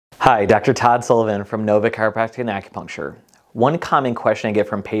Hi, Dr. Todd Sullivan from Nova Chiropractic and Acupuncture. One common question I get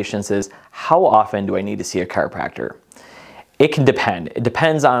from patients is, how often do I need to see a chiropractor? It can depend. It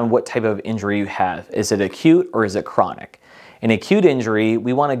depends on what type of injury you have. Is it acute or is it chronic? An acute injury,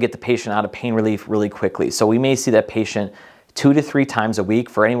 we want to get the patient out of pain relief really quickly. So we may see that patient 2 to 3 times a week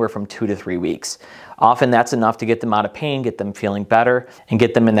for anywhere from 2 to 3 weeks. Often that's enough to get them out of pain, get them feeling better, and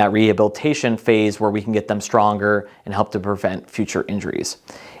get them in that rehabilitation phase where we can get them stronger and help to prevent future injuries.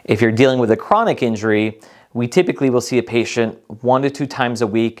 If you're dealing with a chronic injury, we typically will see a patient 1 to 2 times a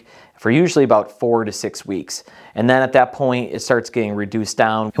week for usually about 4 to 6 weeks. And then at that point, it starts getting reduced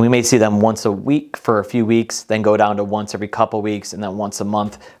down. And we may see them once a week for a few weeks, then go down to once every couple weeks, and then once a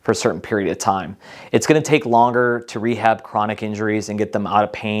month for a certain period of time. It's gonna take longer to rehab chronic injuries and get them out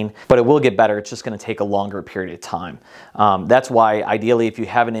of pain, but it will get better. It's just gonna take a longer period of time. That's why ideally, if you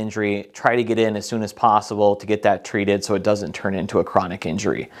have an injury, try to get in as soon as possible to get that treated so it doesn't turn into a chronic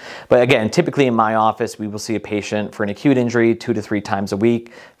injury. But again, typically in my office, we will see a patient for an acute injury 2 to 3 times a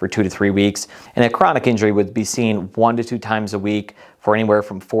week for 2 to 3 weeks. And a chronic injury would be seen 1 to 2 times a week for anywhere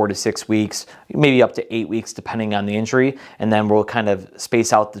from 4 to 6 weeks, maybe up to 8 weeks depending on the injury, and then we'll kind of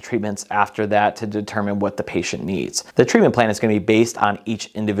space out the treatments after that to determine what the patient needs. The treatment plan is going to be based on each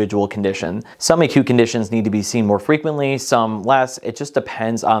individual condition. Some acute conditions need to be seen more frequently, some less. It just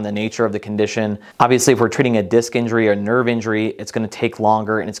depends on the nature of the condition. Obviously, if we're treating a disc injury or nerve injury, it's going to take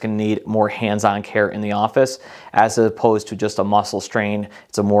longer and it's going to need more hands-on care in the office as opposed to just a muscle strain.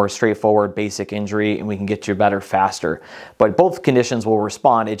 It's a more straightforward basic injury and we can get you better faster. But both conditions will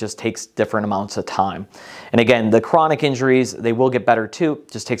respond, it just takes different amounts of time. And again, the chronic injuries, they will get better too.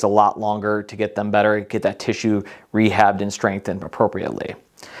 It just takes a lot longer to get them better, get that tissue rehabbed and strengthened appropriately.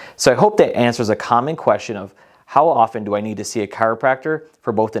 So I hope that answers a common question of how often do I need to see a chiropractor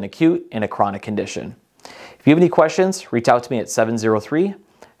for both an acute and a chronic condition. If you have any questions, reach out to me at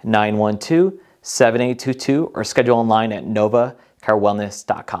 703-912-7822 or schedule online at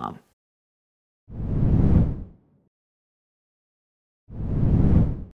novachirowellness.com.